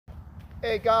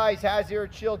Hey guys, Haz here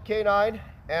at Shield K9,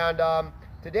 and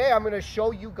today I'm going to show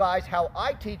you guys how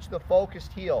I teach the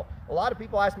focused heel. A lot of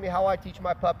people ask me how I teach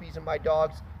my puppies and my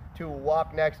dogs to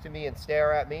walk next to me and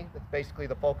stare at me. That's basically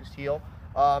the focused heel.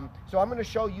 So I'm going to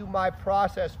show you my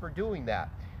process for doing that.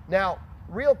 Now,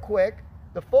 real quick,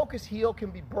 the focused heel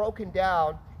can be broken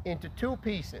down into two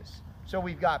pieces. So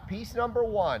we've got piece number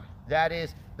one, that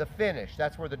is the finish.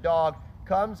 That's where the dog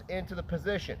comes into the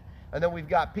position. And then we've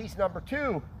got piece number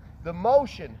two, the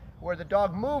motion, where the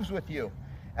dog moves with you.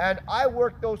 And I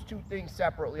work those two things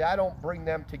separately. I don't bring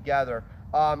them together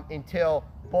until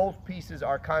both pieces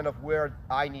are kind of where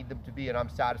I need them to be and I'm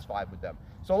satisfied with them.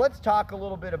 So let's talk a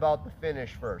little bit about the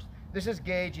finish first. This is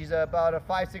Gage. He's about a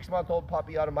 5-6 month old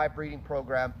puppy out of my breeding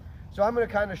program. So I'm going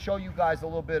to kind of show you guys a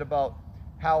little bit about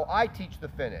how I teach the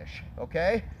finish,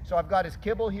 okay? So I've got his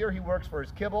kibble here. He works for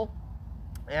his kibble.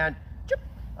 And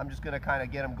I'm just going to kind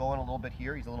of get him going a little bit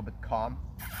here. He's a little bit calm.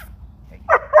 Hey.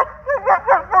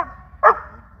 Good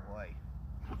boy.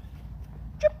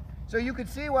 So you can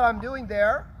see what I'm doing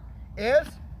there is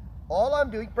all I'm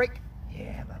doing, break.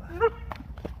 Yeah, Baba.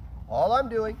 All I'm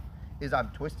doing is I'm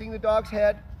twisting the dog's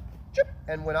head.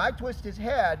 And when I twist his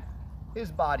head, his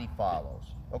body follows,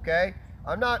 okay?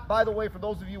 I'm not, by the way, for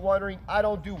those of you wondering, I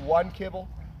don't do one kibble.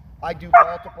 I do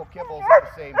multiple kibbles at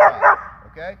the same time,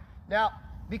 okay? Now,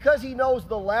 because he knows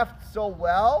the left so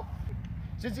well,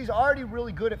 since he's already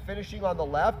really good at finishing on the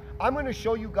left, I'm going to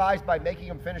show you guys by making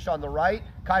him finish on the right,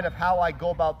 kind of how I go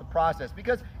about the process.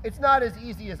 Because it's not as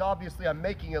easy as obviously I'm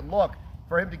making it look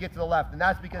for him to get to the left. And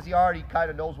that's because he already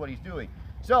kind of knows what he's doing.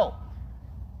 So,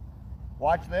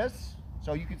 watch this.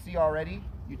 So you can see already,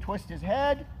 you twist his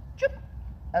head,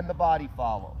 and the body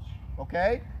follows,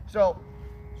 okay? So,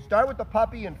 start with the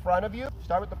puppy in front of you.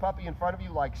 Start with the puppy in front of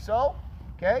you like so,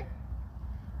 okay?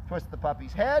 Twist the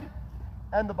puppy's head,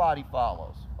 and the body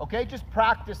follows. Okay, just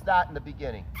practice that in the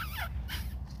beginning.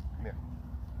 Come here.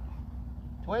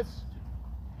 Twist,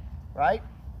 right?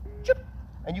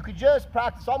 And you could just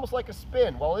practice almost like a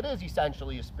spin. Well, it is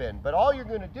essentially a spin, but all you're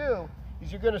going to do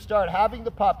is you're going to start having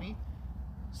the puppy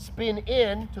spin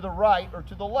in to the right or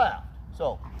to the left.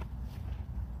 So,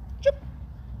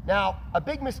 now, a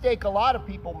big mistake a lot of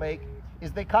people make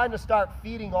is they kind of start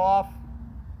feeding off.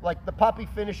 Like the puppy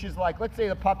finishes, like, let's say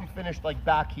the puppy finished like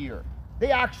back here. They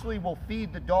actually will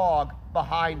feed the dog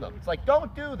behind them. It's like,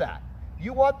 don't do that.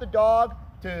 You want the dog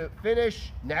to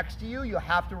finish next to you, you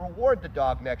have to reward the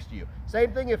dog next to you.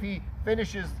 Same thing if he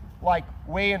finishes like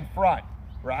way in front,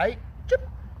 right?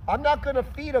 I'm not gonna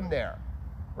feed him there,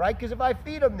 right? Because if I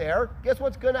feed him there, guess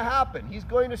what's gonna happen? He's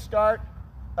going to start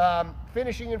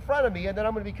finishing in front of me, and then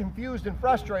I'm gonna be confused and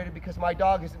frustrated because my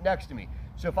dog isn't next to me.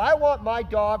 So if I want my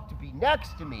dog to be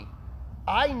next to me,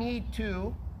 I need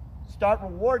to start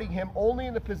rewarding him only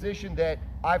in the position that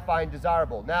I find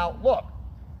desirable. Now, look,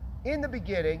 in the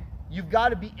beginning, you've got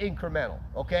to be incremental,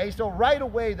 okay? So right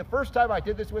away, the first time I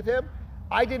did this with him,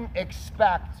 I didn't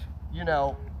expect, you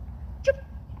know,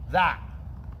 that,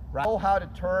 right? I know how to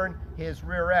turn his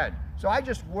rear end. So I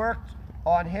just worked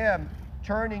on him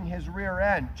turning his rear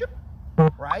end,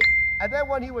 right? And then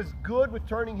when he was good with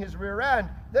turning his rear end,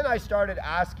 then I started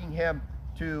asking him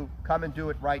to come and do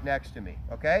it right next to me,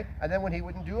 okay? And then when he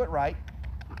wouldn't do it right,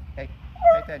 hey,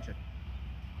 pay attention.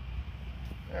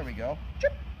 There we go.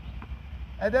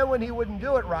 And then when he wouldn't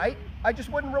do it right, I just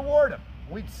wouldn't reward him.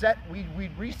 We'd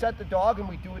reset the dog and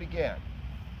we'd do it again.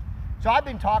 So I've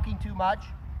been talking too much,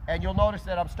 and you'll notice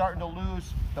that I'm starting to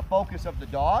lose the focus of the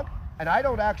dog, and I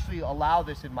don't actually allow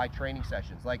this in my training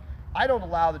sessions. Like, I don't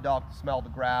allow the dog to smell the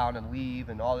ground and leave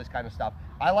and all this kind of stuff.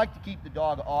 I like to keep the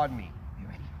dog on me. You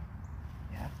ready?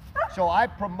 Yeah. So I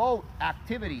promote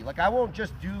activity. Like, I won't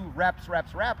just do reps,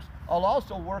 reps, reps. I'll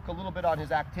also work a little bit on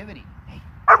his activity. Hey.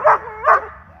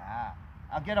 Yeah.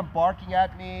 I'll get him barking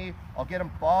at me. I'll get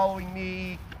him following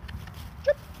me.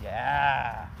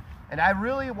 Yeah. And I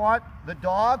really want the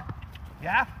dog,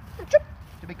 yeah,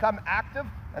 to become active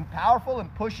and powerful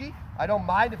and pushy. I don't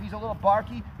mind if he's a little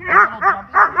barky, a little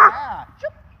jumpy. Yeah.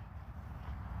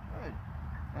 Good.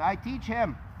 And I teach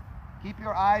him, keep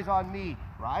your eyes on me,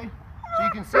 right? So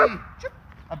you can see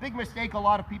a big mistake a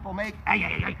lot of people make. A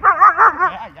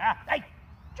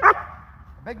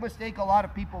big mistake a lot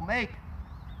of people make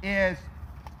is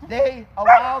they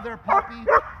allow their puppy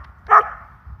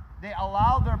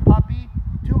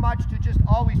too much to just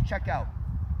always check out.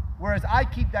 Whereas I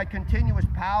keep that continuous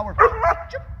power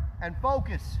and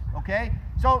focus, okay?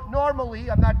 So normally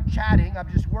I'm not chatting,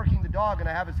 I'm just working the dog and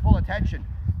I have his full attention.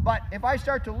 But if I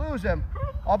start to lose him,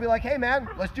 I'll be like, hey man,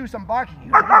 let's do some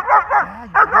barking.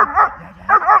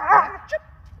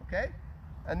 Okay?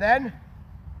 And then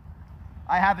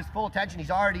I have his full attention. He's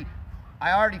already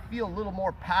I already feel a little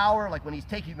more power, like when he's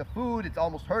taking the food, it's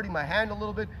almost hurting my hand a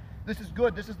little bit. This is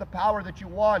good. This is the power that you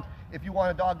want if you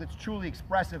want a dog that's truly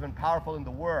expressive and powerful in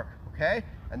the work, okay?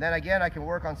 And then again, I can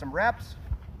work on some reps.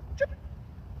 Good.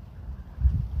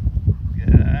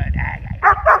 Yeah.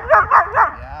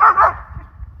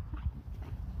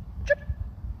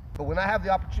 But when I have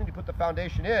the opportunity to put the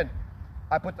foundation in,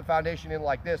 I put the foundation in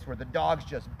like this, where the dog's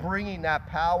just bringing that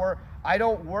power. I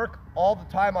don't work all the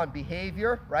time on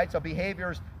behavior, right? So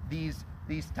behaviors, these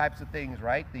types of things,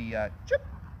 right? The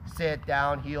sit,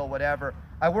 down, heel, whatever.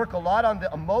 I work a lot on the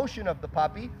emotion of the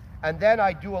puppy, and then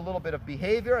I do a little bit of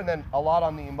behavior, and then a lot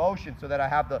on the emotion, so that I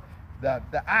have the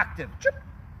active,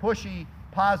 pushy,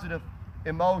 positive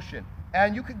emotion.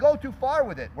 And you could go too far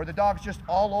with it, where the dog's just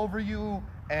all over you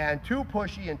and too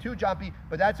pushy and too jumpy,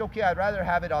 but that's okay. I'd rather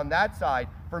have it on that side.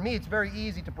 For me, it's very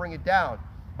easy to bring it down.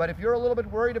 But if you're a little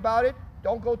bit worried about it,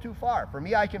 don't go too far. For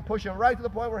me, I can push him right to the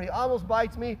point where he almost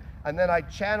bites me, and then I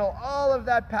channel all of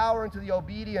that power into the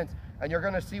obedience, and you're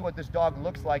gonna see what this dog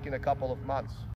looks like in a couple of months.